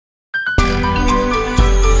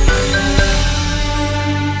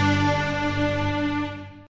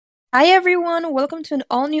Hi, everyone. Welcome to an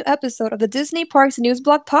all new episode of the Disney Parks News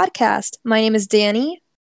Blog podcast. My name is Danny,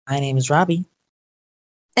 My name is Robbie.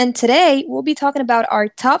 and today we'll be talking about our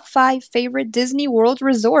top five favorite Disney World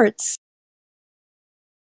resorts.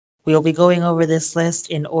 We'll be going over this list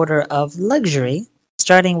in order of luxury,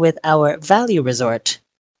 starting with our value resort,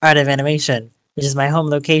 Art of Animation, which is my home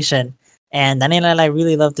location. And Daniela and I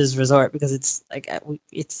really love this resort because it's like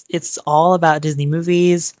it's all about Disney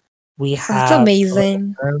movies. We Oh, it's have a Little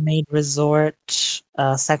amazing. Mermaid Resort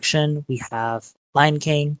section. We have Lion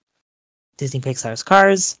King, Disney Pixar's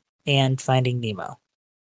Cars, and Finding Nemo.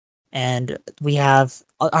 And we have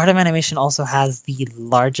Art of Animation also has the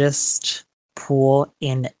largest pool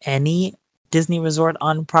in any Disney resort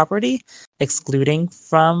on property, excluding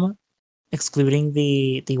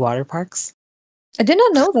the water parks. I did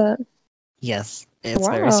not know that. Yes, it's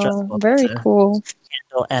very Wow, stressful very to cool.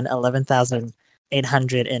 handle an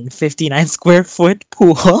 11,859 square foot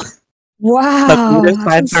pool. Luckily, Wow, there's that's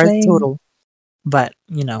five cars insane. total, but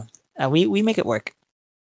we make it work.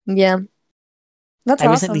 Yeah, that's I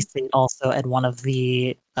recently awesome. stayed also at one of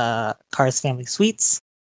the Cars Family Suites,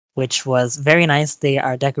 which was very nice. They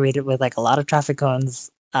are decorated with like a lot of traffic cones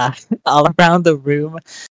all around the room.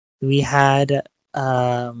 We had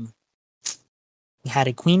um, we had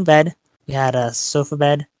a queen bed, we had a sofa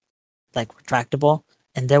bed, like retractable,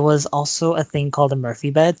 and there was also a thing called a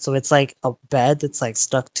Murphy bed. So it's like a bed that's like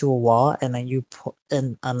stuck to a wall, and then You pull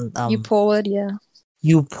it, yeah.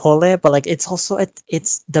 you pull it, but like it's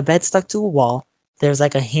the bed stuck to a wall. There's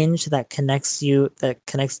like a hinge that connects to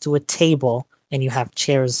a table, and you have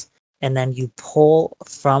chairs, and then you pull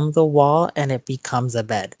from the wall, and it becomes a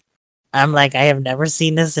bed. I'm like, I have never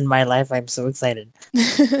seen this in my life. I'm so excited.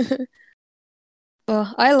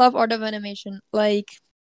 Oh, I love Art of Animation.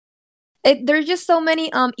 There's just so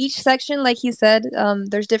many. Each section, like he said,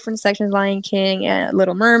 there's different sections: Lion King and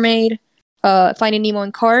Little Mermaid, Finding Nemo,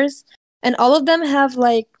 and Cars, and all of them have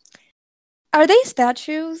like, are they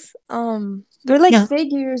statues? They're like Yeah,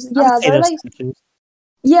 figures. I would Yeah, say there's statues.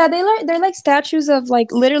 they're like statues of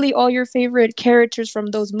like literally all your favorite characters from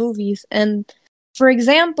those movies. And for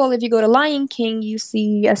example, if you go to Lion King, you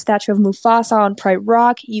see a statue of Mufasa on Pride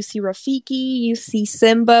Rock. You see Rafiki. You see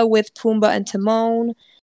Simba with Pumbaa and Timon.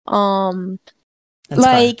 Um, And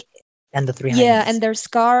Scar like and the three Yeah, and hyenas. there's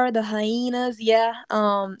Scar, the hyenas, yeah,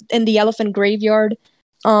 in the elephant graveyard.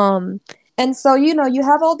 Um, and so, you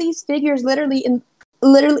have all these figures literally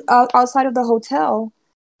outside of the hotel.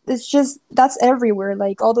 It's just that's everywhere,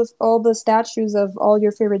 like all the statues of all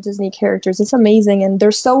your favorite Disney characters. It's amazing, and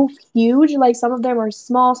they're so huge. Like some of them are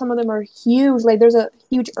small, some of them are huge. Like there's a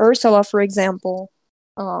huge Ursula, for example,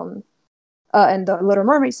 um, and the Little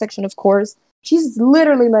Mermaid section, of course. She's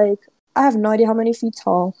literally like I have no idea how many feet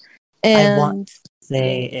tall, I want and to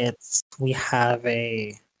say it's we have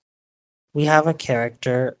a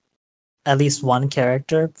character, at least one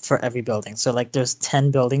character for every building. So like there's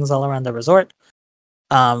 10 buildings all around the resort.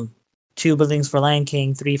 Um, two buildings for Lion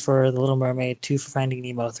King, three for The Little Mermaid, two for Finding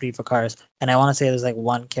Nemo, three for Cars. And I want to say there's like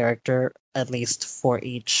one character at least for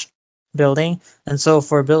each building. And so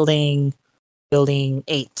for building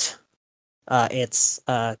 8, it's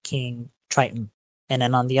King Triton. And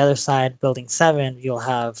then on the other side, building 7, you'll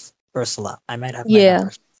have Ursula. I might have my yeah.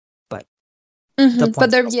 numbers, but the But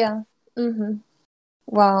point they're still stands. yeah.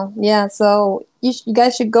 Wow. Yeah. So you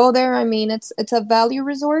guys should go there. I mean, it's a value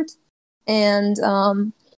resort, and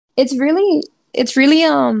it's really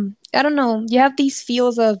I don't know. You have these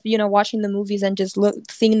feels of watching the movies and just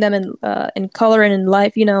seeing them in color and in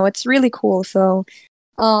life. It's really cool. So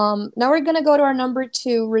now we're gonna go to our number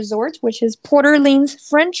two resort, which is Port Orleans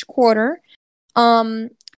French Quarter. Um,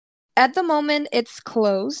 at the moment, it's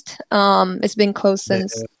closed. It's been closed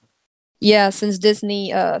since yeah, since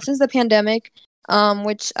Disney, since the pandemic,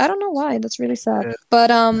 which I don't know why. That's really sad.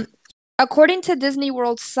 But according to Disney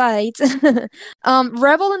World's site,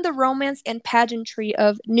 revel in the romance and pageantry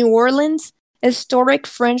of New Orleans' historic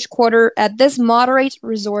French Quarter at this moderate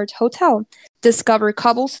resort hotel. Discover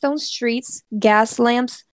cobblestone streets, gas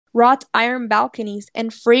lamps, wrought iron balconies,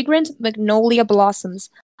 and fragrant magnolia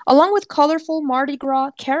blossoms, along with colorful Mardi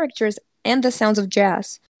Gras characters and the sounds of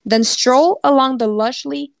jazz. Then stroll along the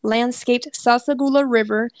lushly landscaped Sasagula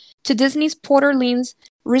River to Disney's Port Orleans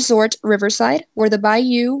Resort Riverside, where the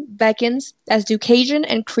bayou beckons, as do Cajun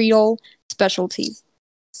and Creole specialties.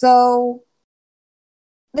 So,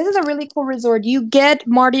 this is a really cool resort. You get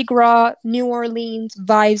Mardi Gras, New Orleans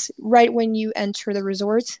vibes right when you enter the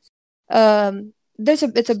resort.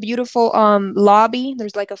 It's a beautiful lobby.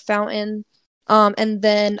 There's like a fountain. And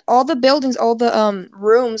then all the buildings, all the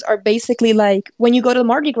rooms are basically like when you go to the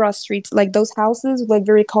Mardi Gras streets, like those houses, like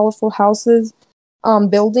very colorful houses.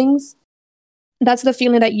 buildings. That's the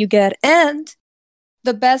feeling that you get. And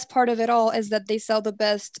the best part of it all is that they sell the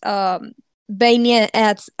best beignet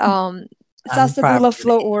at On Sasagula property.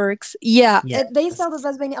 Floatworks. Yeah, Yes. they sell the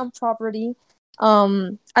best beignet on property.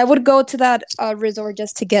 I would go to that resort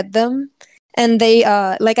just to get them. And they,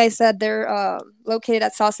 like I said, they're located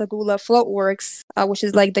at Sasagula Floatworks, which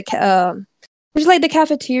is like the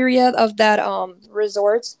cafeteria of that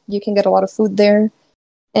resort. You can get a lot of food there,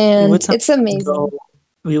 We would and it's sometimes go. amazing.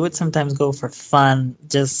 We would sometimes go for fun.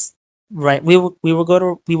 Just right. We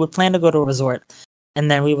would plan to go to a resort,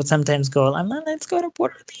 and then we would sometimes go. Let's go to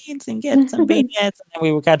Port Orleans and get some beignets, and then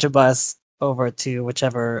we would catch a bus over to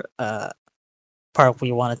whichever park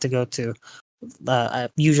we wanted to go to.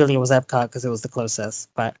 Usually it was Epcot because it was the closest,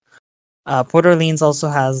 but Port Orleans also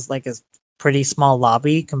has like a pretty small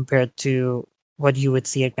lobby compared to what you would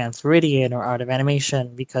see at Grand Floridian or Art of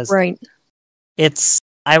Animation because Right. it's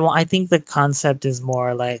I think the concept is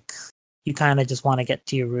more like you kind of just want to get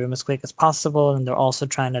to your room as quick as possible, and they're also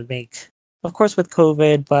trying to make, of course, with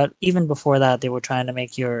COVID, but even before that, they were trying to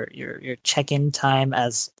make your check-in time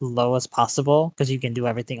as low as possible because you can do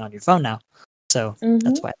everything on your phone now. So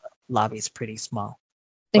that's Mm-hmm. why the lobby's pretty small.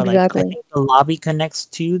 But like I Exactly. think the lobby connects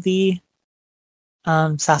to the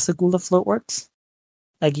Sasagula Floatworks.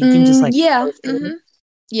 Like you can just like Yeah. go through.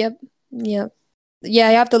 Yep. Yep.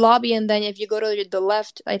 Yeah, you have the lobby, and then if you go to the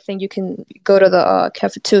left, I think you can go to the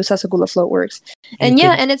cafe to Sasagula Floatworks. You And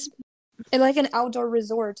yeah, could and it's like an outdoor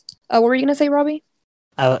resort. What were you gonna say, Robbie?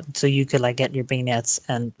 so you could like get your beignets,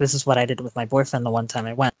 and this is what I did with my boyfriend the one time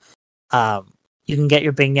I went. You can get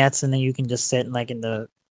your beignets, and then you can just sit like in the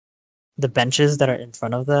benches that are in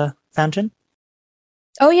front of the fountain.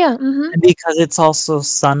 Oh yeah. Mm-hmm. And because it's also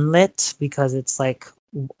sunlit, because it's like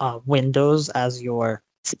windows as your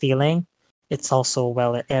ceiling, it's also a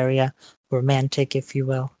well lit area, romantic, if you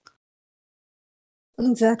will. It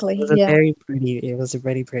Exactly. was a Yeah. very pretty. It was a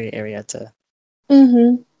very pretty area to.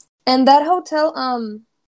 Mm-hmm. And that hotel,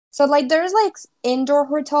 so like there's like indoor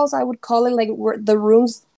hotels, I would call it, like where the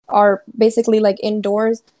rooms are basically like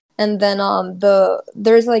indoors, and then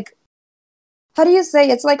there's like, how do you say,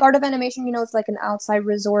 it's like Art of Animation, it's like an outside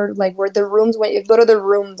resort, like where the rooms, when you go to the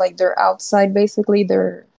room, like they're outside basically,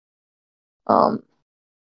 they're um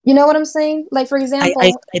you know what I'm saying? Like for example,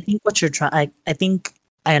 I think what you're trying. I think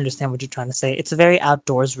I understand what you're trying to say. It's a very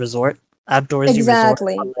outdoors resort, outdoorsy resort.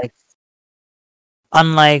 exactly.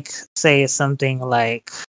 Unlike say something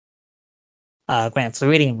like Grand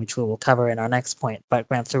Floridian, which we will cover in our next point. But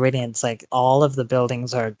Grand Floridian's like all of the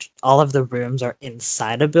rooms are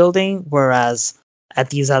inside a building, whereas at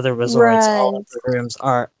these other resorts, all of Right. the rooms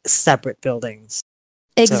are separate buildings.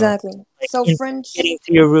 So, Exactly. like So instead of French. getting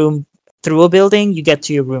to your room through a building, you get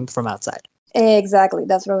to your room from outside. Exactly,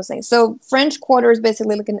 that's what I was saying. So French Quarter is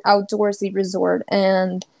basically like an outdoorsy resort,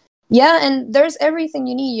 and yeah, and there's everything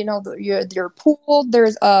you need. Your pool.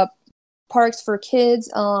 There's parks for kids.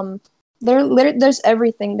 There's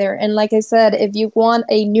everything there. And like I said, if you want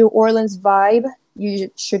a New Orleans vibe,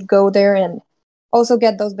 you should go there and also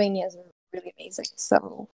get those beignets. Are really amazing.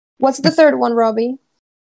 So, what's the third one, Robbie?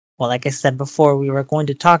 Well, like I said before, we were going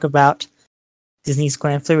to talk about Disney's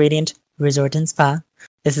Grand Floridian Resort and Spa.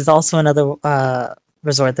 This is also another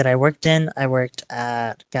resort that I worked in. I worked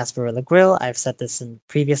at Gasparilla Grill. I've said this in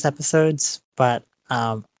previous episodes, but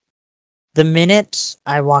the minute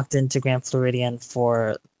I walked into Grand Floridian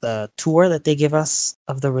for the tour that they give us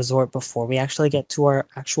of the resort before we actually get to our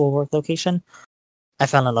actual work location, I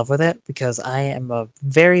fell in love with it because I am a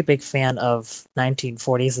very big fan of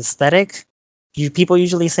 1940s aesthetic. People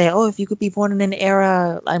usually say, "Oh, if you could be born in an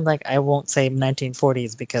era," I'm like, I won't say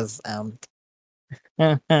 1940s because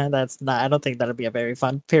that's not. I don't think that'll be a very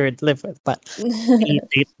fun period to live with. But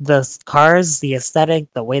the cars, the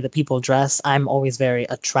aesthetic, the way that people dress, I'm always very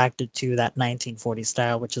attracted to that 1940s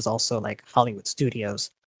style, which is also like Hollywood studios,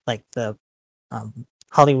 like the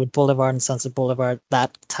Hollywood Boulevard and Sunset Boulevard,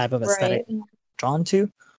 that type of aesthetic Right. drawn to.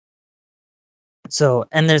 So,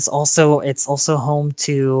 and it's also home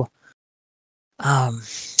to um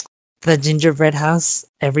the gingerbread house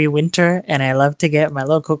every winter, and I love to get my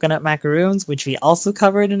little coconut macaroons, which we also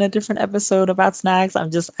covered in a different episode about snacks.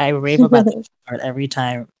 I rave about the art every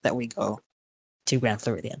time that we go to Grand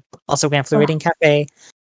Floridian. Also, Grand Oh, Floridian Cafe,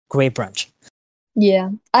 great brunch. yeah,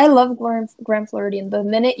 I love Grand Floridian. The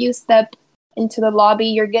minute you step into the lobby,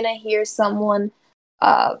 you're gonna hear someone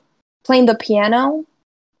uh playing the piano,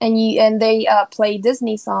 and they play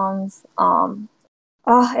Disney songs.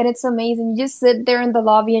 And it's amazing. You just sit there in the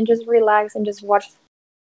lobby and just relax and just watch,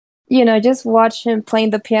 just watch him playing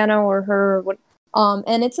the piano or her.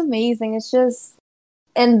 And it's amazing. It's just,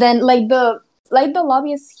 and then like like the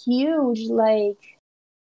lobby is huge. Like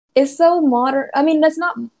it's so modern. I mean, that's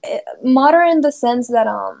not modern in the sense that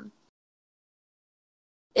I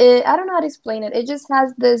don't know how to explain it. It just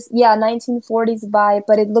has this 1940s vibe,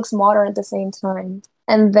 but it looks modern at the same time.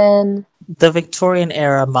 And then The Victorian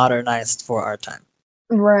era modernized for our time.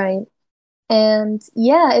 right. And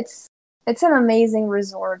yeah, it's an amazing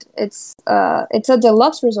resort. It's a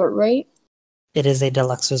deluxe resort, right? It is a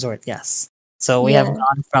deluxe resort, yes. So we have Yeah.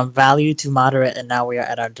 gone from value to moderate, and now we are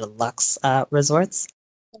at our deluxe resorts.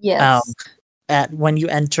 Um, Yes. at when you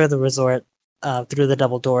enter the resort through the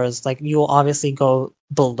double doors, like you will obviously go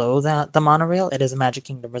below the monorail. It is a Magic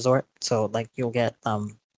Kingdom resort, so like you'll get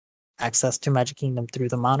access to Magic Kingdom through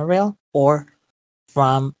the monorail or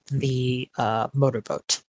from the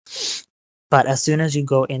motorboat. But as soon as you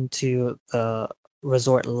go into the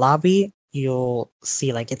resort lobby, you'll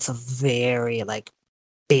see like it's a very like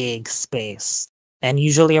big space. And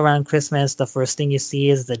usually around Christmas, the first thing you see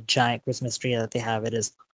is the giant Christmas tree that they have. It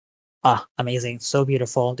is amazing, so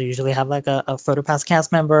beautiful. They usually have like a PhotoPass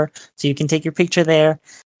cast member, so you can take your picture there.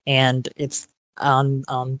 And it's on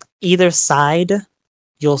either side,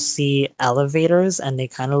 you'll see elevators, and they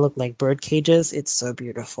kind of look like bird cages. It's so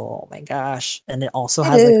beautiful. Oh my gosh! And it also It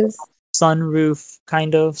has like a is. sunroof,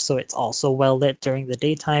 kind of, so it's also well lit during the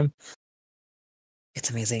daytime. It's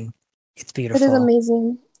amazing. It's It is beautiful.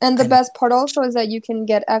 amazing. And the I love best part also is that you can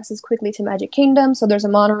get access quickly to Magic Kingdom. So there's a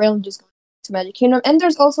monorail, you just go to Magic Kingdom. And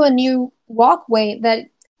there's also a new walkway that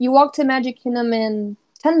you walk to Magic Kingdom in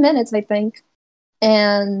 10 minutes, I think.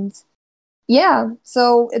 And yeah,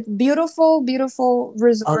 so it's beautiful, beautiful Oh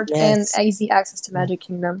resort and yes. easy access to Yeah. Magic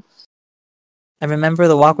Kingdom. I remember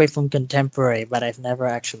the walkway from Contemporary, but I've never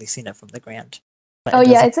actually seen it from the Grand. But Oh it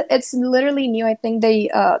yeah, does. it's literally new. I think they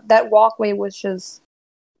that walkway was just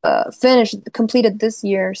finished completed this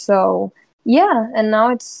year. So yeah, and now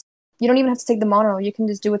it's you don't even have to take the monorail. You can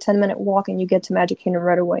just do a 10-minute walk and you get to Magic Kingdom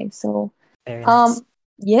right away. So Very nice.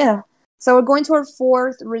 yeah. So we're going to our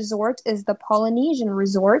fourth resort is the Polynesian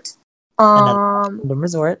Resort. Another Um Kingdom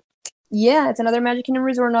resort. yeah, it's another Magic Kingdom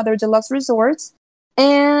resort, another deluxe resort.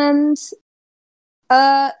 And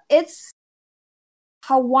it's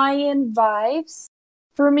Hawaiian vibes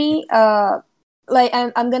for me. Like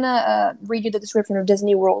I'm gonna read you the description of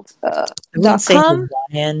Disney World I wouldn't dot say com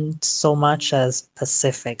Hawaiian so much as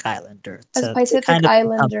Pacific Islander as to Pacific kind of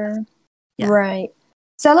become Islander. yeah. Right.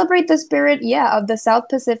 Celebrate the spirit, of the South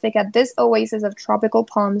Pacific at this oasis of tropical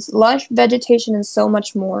palms, lush vegetation, and so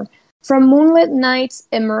much more. From moonlit nights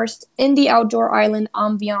immersed in the outdoor island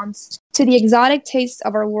ambiance to the exotic tastes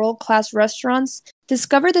of our world class restaurants,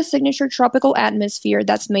 discover the signature tropical atmosphere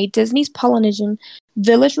that's made Disney's Polynesian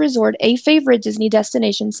Village Resort a favorite Disney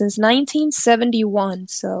destination since 1971.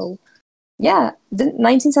 So, yeah,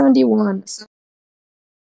 1971. So,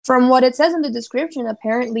 from what it says in the description,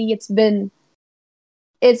 apparently it's been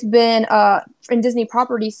in Disney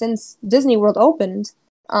property since Disney World opened,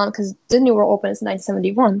 because Disney World opened in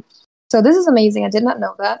 1971. So this is amazing. I did not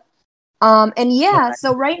know that. And yeah,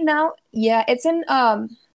 so right now, it's in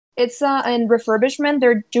refurbishment.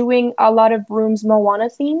 They're doing a lot of rooms Moana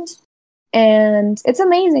themed, and it's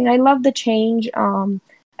amazing. I love the change.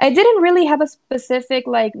 I didn't really have a specific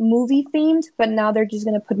like movie themed, but now they're just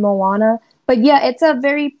gonna put Moana. But yeah, it's a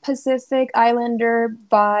very Pacific Islander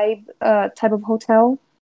vibe type of hotel.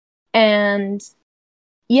 And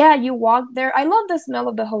yeah, you walk there. I love the smell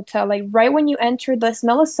of the hotel. Like right when you enter, the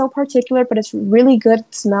smell is so particular, but it's really good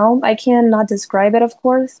smell. I cannot describe it, of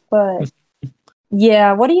course, but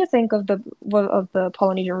yeah. What do you think of the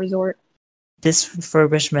Polynesian resort? This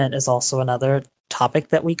refurbishment is also another topic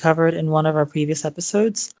that we covered in one of our previous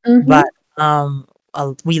episodes. Mm-hmm. But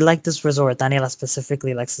we like this resort. Daniela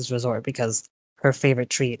specifically likes this resort because her favorite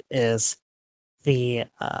treat is the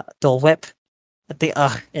Dole Whip.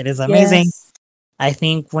 It is amazing. Yes. I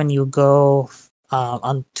think when you go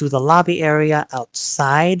onto the lobby area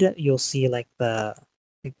outside, you'll see like the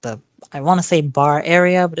I want to say bar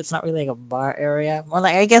area, but it's not really like a bar area. More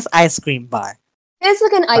like I guess ice cream bar. It's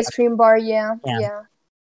like an But ice cream bar. Yeah, yeah, yeah.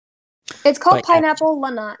 It's called but yeah, Pineapple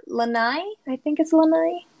Lanai. Lanai, I think it's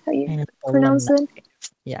Lanai. How you pineapple pronounce lemonade. it?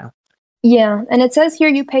 Yeah, Yeah, and it says here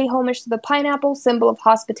you pay homage to the pineapple, symbol of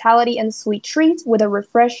hospitality and sweet treat, with a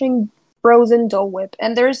refreshing frozen Dole Whip.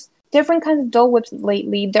 And there's different kinds of Dole Whips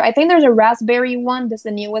lately. I think there's a raspberry one. That's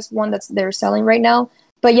the newest one that's they're selling right now.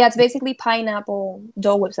 But yeah, it's basically pineapple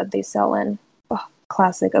Dole Whips that they sell in. Oh,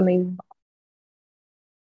 classic, amazing.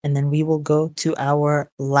 and then we will go to our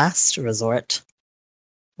last resort.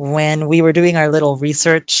 When we were doing our little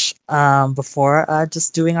research before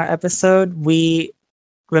just doing our episode, we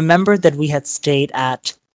remembered that we had stayed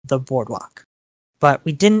at the boardwalk. but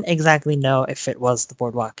we didn't exactly know if it was the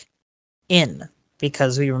Boardwalk Inn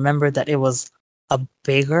because we remembered that it was a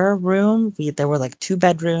bigger room. There were like 2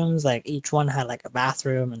 bedrooms, like each one had like a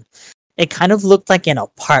bathroom, and it kind of looked like an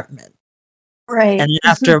apartment. Right. And then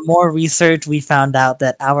after more research, we found out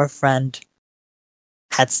that our friend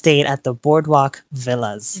had stayed at the Boardwalk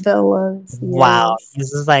Villas. Villas. Wow, Yes.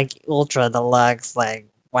 this is like ultra deluxe. Like,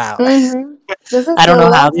 wow. Mm-hmm. This is I don't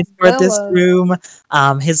know how deluxe they scored this villas.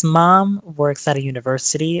 room. His mom works at a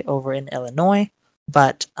university over in Illinois,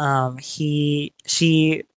 but she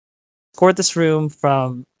scored this room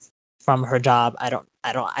from her job. I don't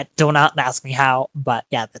not ask me how, but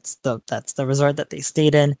yeah, that's the resort that they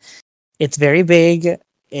stayed in. It's very big.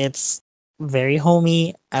 It's very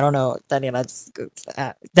homey. I don't know.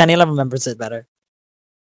 Daniela remembers it better.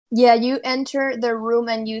 Yeah, you enter the room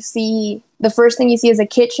and you see the first thing you see is a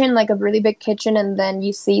kitchen, like a really big kitchen, and then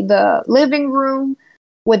you see the living room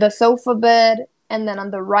with a sofa bed, and then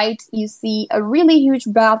on the right you see a really huge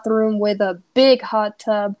bathroom with a big hot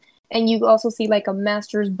tub, and you also see like a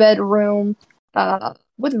master's bedroom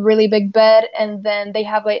with a really big bed, and then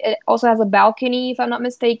it also has a balcony if I'm not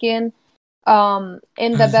mistaken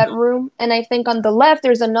in the Mhm. bedroom, and I think on the left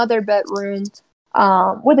there's another bedroom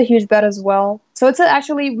with a huge bed as well. So it's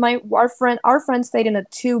actually our friend stayed in a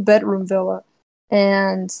 2 bedroom villa,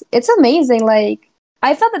 and it's amazing. Like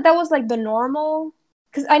I thought that was like the normal,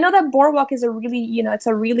 because I know that Boardwalk is a really it's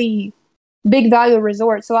a really big value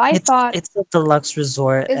resort. So I thought It's a deluxe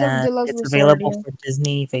resort it's a and deluxe it's resort. available Yeah, for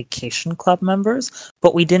Disney Vacation Club members,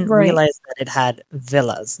 but we didn't right. realize that it had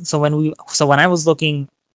villas. So when I was looking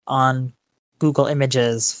on Google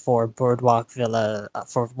Images for Boardwalk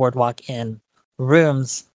Inn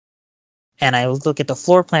rooms, and I look at the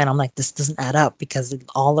floor plan, I'm like, this doesn't add up because it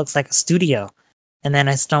all looks like a studio. And then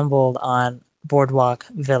I stumbled on Boardwalk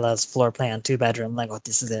Villa's floor plan, 2 bedroom. Like, oh,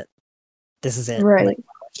 this is it. This is it. Like, Right.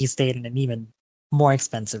 he stayed in an even more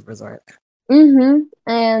expensive resort. Mm-hmm.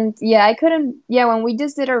 And yeah, I couldn't. Yeah, when we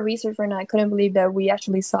just did our research right now, I couldn't believe that we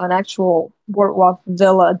actually saw an actual Boardwalk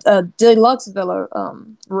villa, deluxe villa,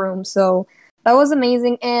 room. So that was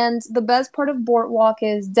amazing. And the best part of Boardwalk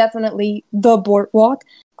is definitely the Boardwalk.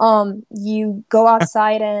 You go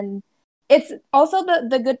outside, and it's also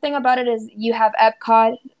the good thing about it is you have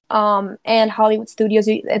Epcot, and Hollywood Studios.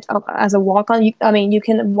 It's as a walk on. I mean, you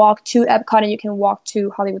can walk to Epcot and you can walk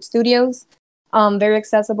to Hollywood Studios, very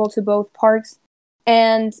accessible to both parks.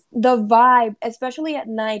 And the vibe, especially at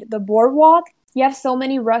night, the boardwalk, you have so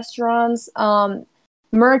many restaurants,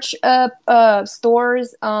 merch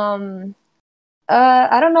stores,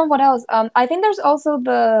 I don't know what else. I think there's also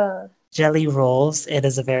the Jelly Rolls. It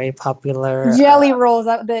is a very popular. jelly rolls.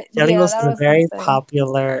 Jelly Yeah, Rolls that is a was gonna very say.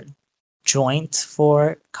 popular joint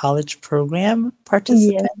for college program Yeah.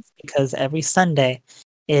 participants because every Sunday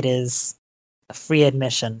it is a free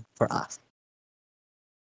admission for us.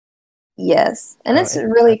 Yes, and So it's it's a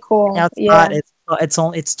really cool. hangout spot.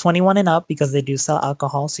 Yeah. It's 21 and up because they do sell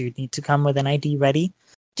alcohol, so you need to come with an ID ready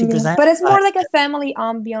to Yeah, present. but it's more But like a family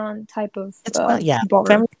ambient type of it's fun, yeah. bar.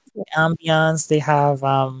 Family ambiance. They have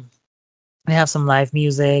some live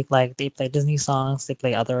music, like they play Disney songs. They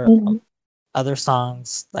play Mhm. other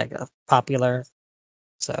songs like popular.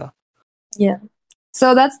 So Yeah.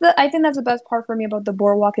 So I think that's the best part for me about the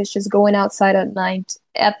boardwalk is just going outside at night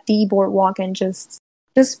at the boardwalk and just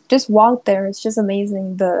walk there. It's just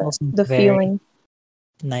amazing also the a very feeling.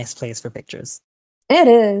 nice place for pictures. It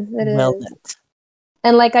is. It Well is. lit.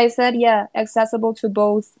 And like I said, yeah, accessible to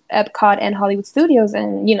both Epcot and Hollywood Studios,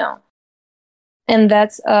 and and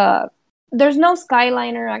that's there's no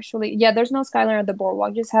Skyliner actually. Yeah, there's no Skyliner at the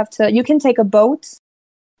boardwalk. You can take a boat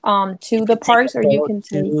You to the could take parks, a or you boat can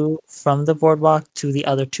take. from the boardwalk to the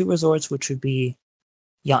other 2 resorts, which would be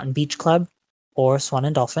Yacht and Beach Club or Swan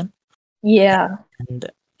and Dolphin. Yeah. And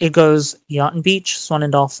it goes Yacht and Beach, Swan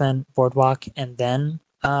and Dolphin, Boardwalk, and then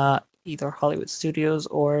either Hollywood Studios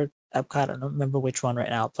or Epcot. I don't remember which one right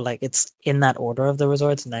now, but like it's in that order of the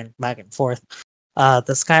resorts and then back and forth.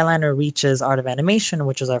 The Skyliner reaches Art of Animation,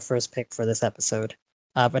 which is our first pick for this episode,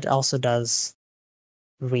 but it also does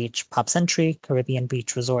reach Pop Century, Caribbean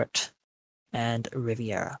Beach Resort, and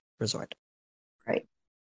Riviera Resort. Right.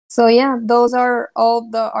 So yeah, those are all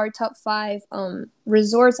our top 5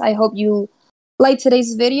 resorts. I hope you like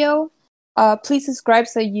today's video. Please subscribe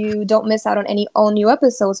so you don't miss out on any all new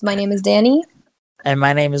episodes. My name is Danny. And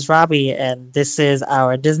my name is Robbie, and this is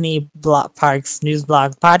our Disney Parks News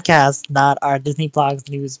Blog podcast, not our Disney Blogs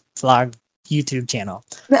News Blog YouTube channel.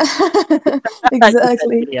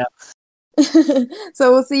 Exactly. Video.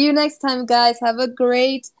 So we'll see you next time, guys. Have a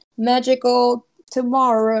great magical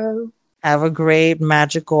tomorrow. Have a great,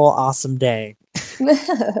 magical, awesome day.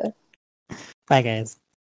 Bye, guys.